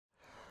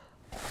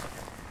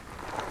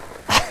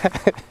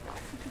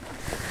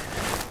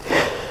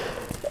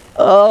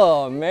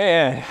Oh,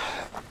 man.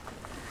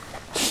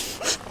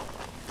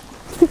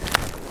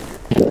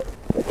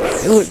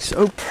 It looks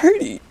so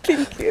pretty.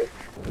 Thank you.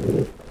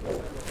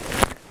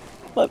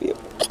 Love you.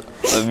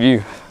 Love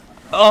you.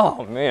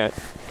 Oh, man.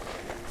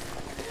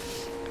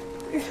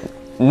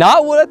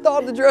 Not what I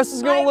thought the dress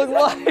was gonna look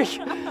like,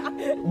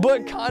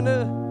 but kind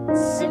of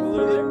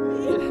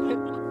similarly.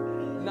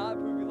 Not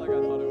poopy like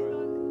I thought it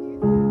would.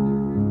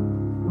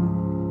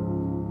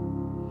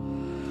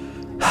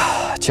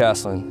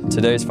 Chasalyn,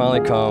 today's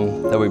finally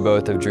come that we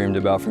both have dreamed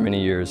about for many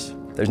years.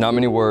 There's not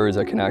many words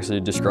that can actually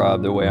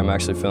describe the way I'm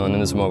actually feeling in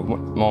this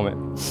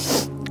moment.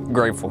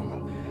 Grateful.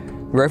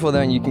 Grateful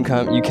that you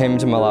came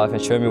into my life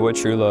and showed me what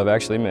true love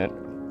actually meant.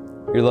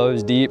 Your love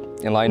is deep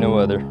and like no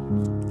other.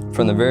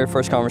 From the very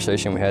first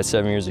conversation we had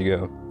 7 years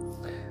ago,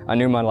 I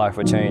knew my life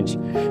would change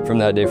from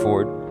that day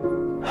forward.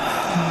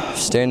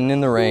 Standing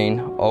in the rain,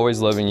 always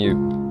loving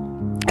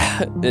you,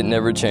 it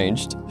never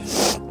changed.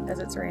 As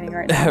it's raining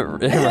right now.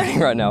 It's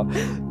raining right now.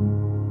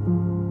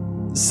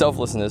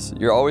 Selflessness,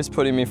 you're always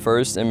putting me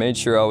first and made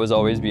sure I was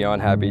always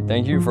beyond happy.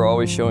 Thank you for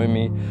always showing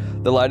me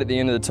the light at the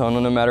end of the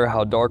tunnel, no matter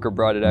how dark or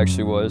bright it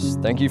actually was.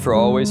 Thank you for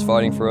always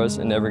fighting for us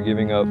and never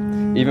giving up,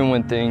 even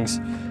when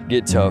things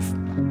get tough.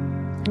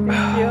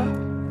 Thank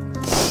you.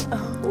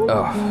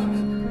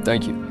 Oh,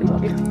 thank you.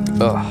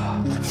 Oh.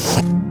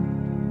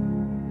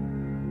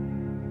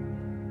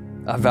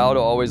 I vow to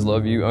always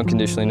love you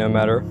unconditionally, no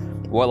matter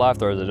what life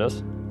throws at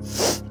us.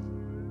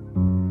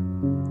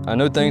 I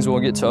know things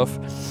will get tough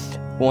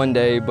one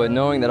day, but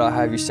knowing that I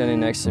have you standing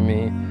next to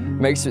me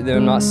makes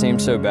them not seem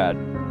so bad.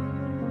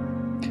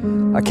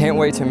 I can't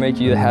wait to make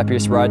you the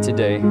happiest bride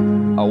today,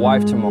 a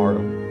wife tomorrow,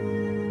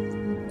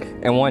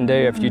 and one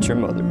day a future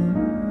mother.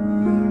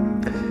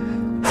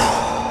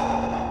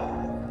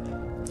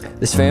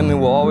 This family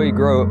will always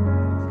grow,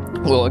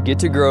 will get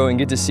to grow and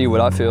get to see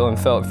what I feel and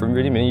felt for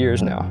many, many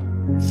years now.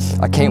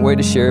 I can't wait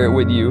to share it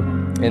with you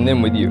and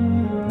then with you.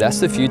 That's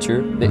the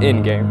future, the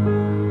end game.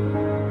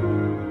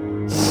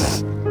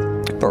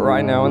 But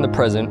right now in the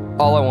present,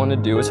 all I want to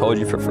do is hold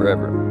you for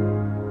forever.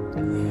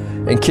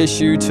 And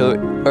kiss you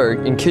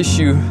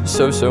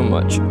so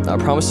much. I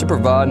promise to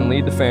provide and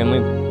lead the family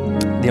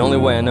the only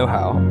way I know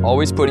how.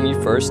 Always putting you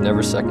first,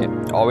 never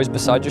second. Always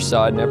beside your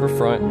side, never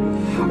front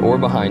or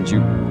behind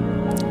you.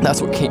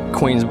 That's what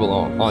queens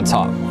belong, on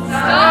top.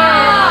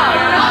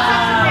 Stop!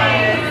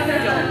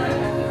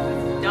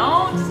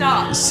 Don't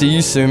stop. See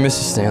you soon,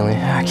 Mrs. Stanley.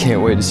 I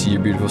can't wait to see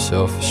your beautiful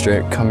self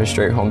coming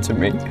straight home to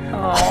me.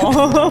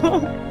 Oh,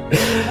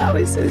 that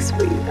was so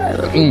sweet. I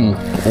love you.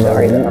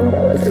 Sorry, the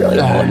umbrella was really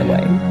in the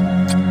way.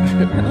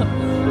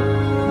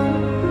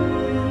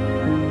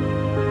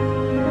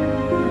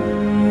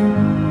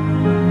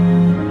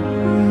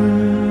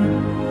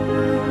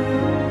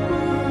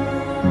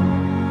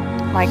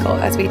 Michael,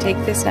 as we take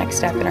this next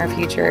step in our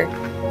future,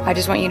 I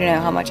just want you to know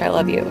how much I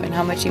love you and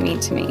how much you mean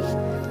to me.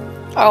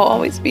 I'll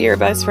always be your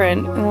best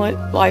friend and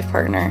life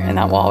partner, and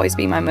that will always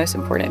be my most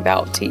important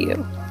vow to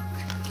you.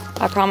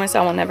 I promise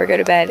I will never go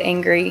to bed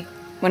angry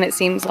when it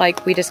seems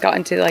like we just got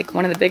into like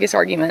one of the biggest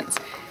arguments,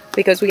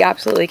 because we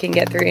absolutely can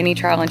get through any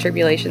trial and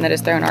tribulation that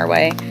is thrown our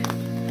way.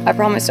 I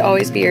promise to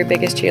always be your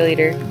biggest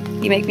cheerleader.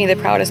 You make me the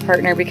proudest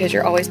partner because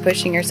you're always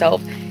pushing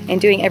yourself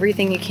and doing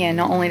everything you can,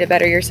 not only to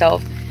better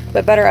yourself,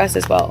 but better us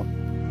as well.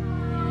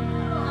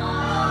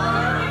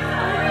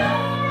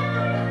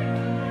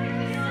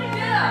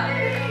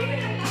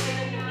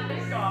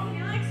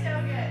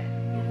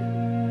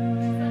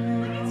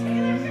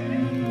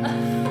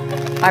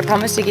 I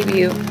promise to give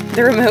you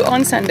the remote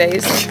on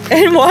Sundays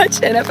and watch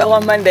NFL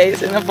on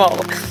Mondays in the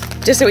fall,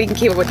 just so we can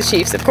keep up with the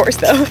Chiefs, of course,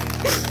 though.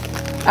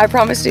 I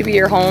promise to be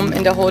your home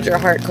and to hold your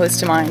heart close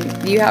to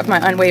mine. You have my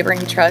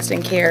unwavering trust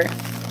and care,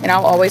 and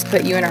I'll always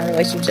put you in our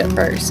relationship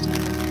first.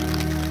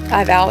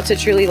 I vow to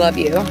truly love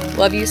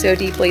you so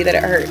deeply that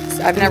it hurts.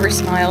 I've never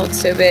smiled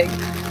so big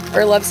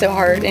or loved so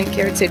hard and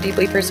cared so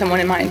deeply for someone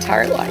in my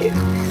entire life.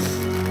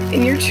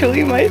 And you're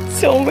truly my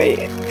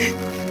soulmate.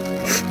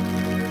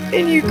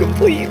 And you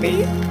complete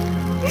me.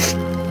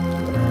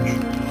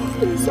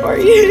 I'm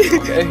sorry.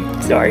 Okay.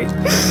 Sorry.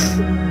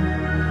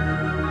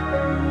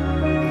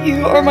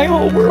 You are my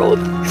whole world,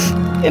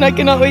 and I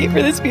cannot wait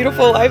for this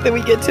beautiful life that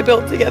we get to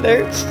build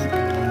together.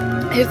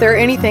 If there are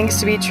any things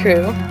to be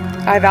true,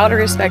 I vow to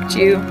respect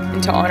you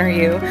and to honor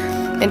you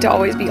and to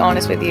always be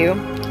honest with you.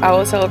 I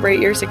will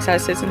celebrate your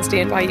successes and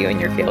stand by you in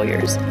your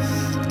failures.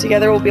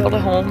 Together we'll build a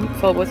home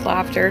filled with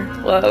laughter,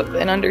 love,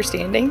 and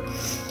understanding.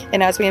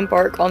 And as we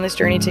embark on this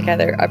journey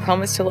together, I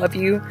promise to love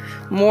you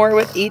more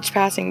with each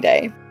passing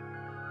day.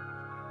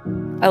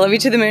 I love you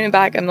to the moon and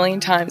back 1,000,000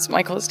 times,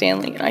 Michael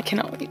Stanley, and I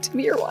cannot wait to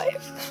be your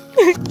wife.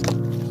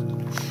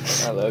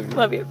 I love you.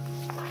 Love you.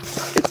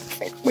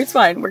 It's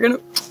fine. We're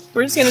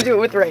just gonna do it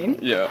with rain.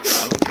 Yeah.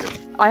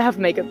 I have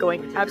makeup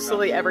going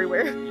absolutely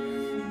everywhere.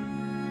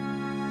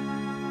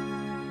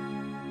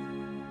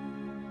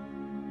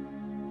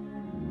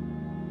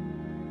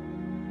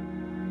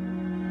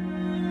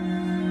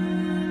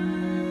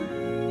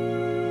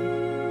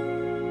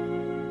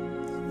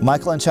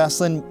 Michael and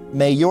Chasalyn,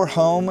 may your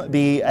home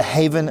be a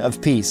haven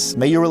of peace.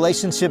 May your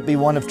relationship be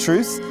one of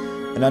truth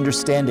and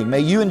understanding.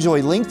 May you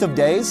enjoy length of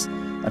days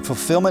and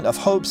fulfillment of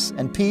hopes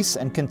and peace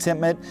and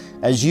contentment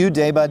as you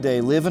day by day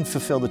live and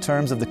fulfill the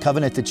terms of the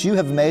covenant that you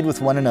have made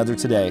with one another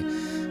today.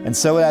 And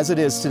so as it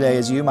is today,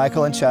 as you,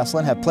 Michael and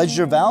Chasalyn, have pledged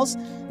your vows,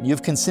 and you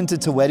have consented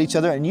to wed each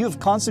other, and you have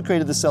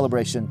consecrated the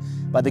celebration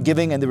by the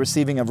giving and the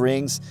receiving of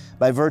rings,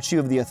 by virtue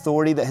of the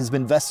authority that has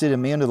been vested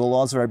in me under the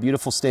laws of our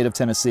beautiful state of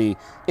Tennessee.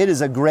 It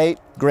is a great,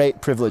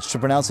 great privilege to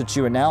pronounce that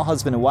you are now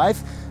husband and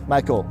wife.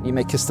 Michael, you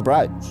may kiss the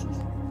bride.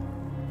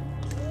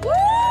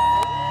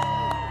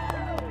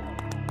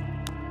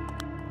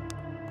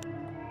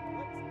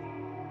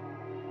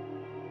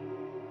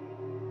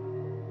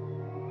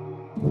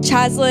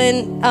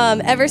 Chasalyn,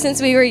 ever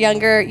since we were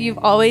younger, you've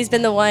always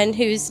been the one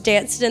who's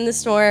danced in the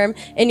storm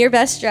in your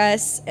best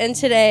dress, and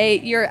today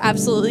you're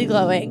absolutely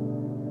glowing.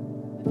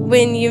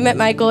 When you met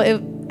Michael,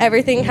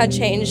 everything had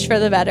changed for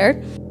the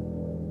better.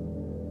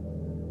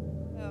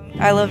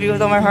 I love you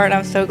with all my heart, and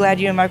I'm so glad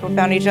you and Michael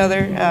found each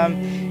other.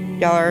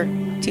 Y'all are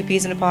two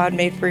peas in a pod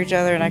made for each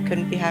other, and I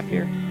couldn't be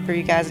happier for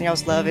you guys and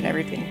y'all's love and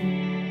everything.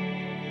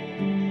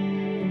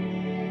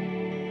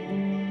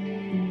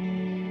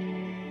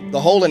 The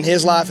hole in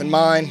his life and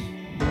mine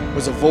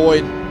was a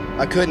void.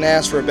 I couldn't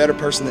ask for a better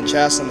person than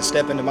Chasalyn to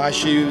step into my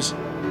shoes,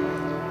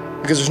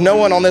 because there's no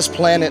one on this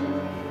planet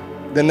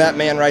than that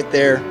man right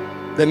there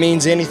that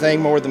means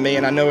anything more than me,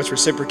 and I know it's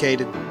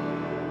reciprocated.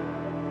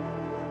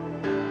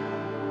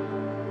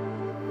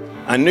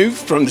 I knew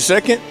from the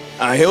second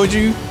I held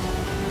you,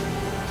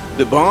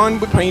 the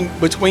bond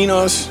between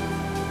us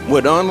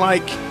was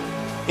unlike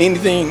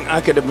anything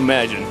I could have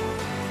imagined.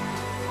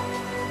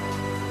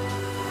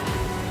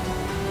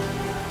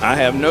 I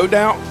have no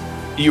doubt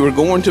you are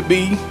going to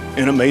be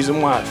an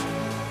amazing wife.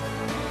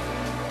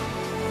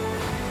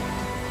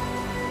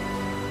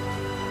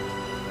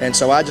 And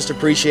so I just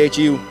appreciate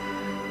you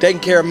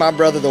taking care of my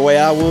brother the way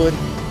I would,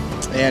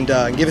 and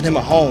giving him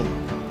a home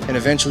and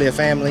eventually a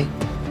family.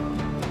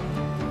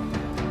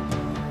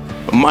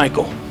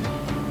 Michael,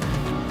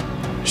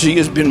 she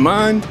has been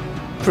mine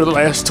for the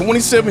last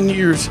 27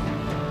 years,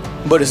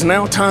 but it's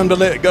now time to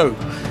let go.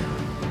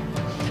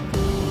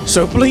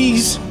 So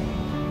please,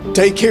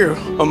 take care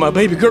of my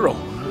baby girl.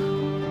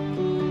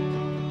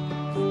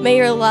 May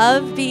your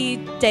love be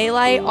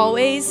daylight,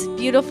 always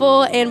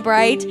beautiful and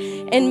bright,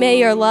 and may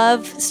your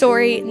love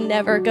story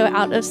never go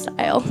out of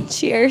style.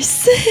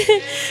 Cheers.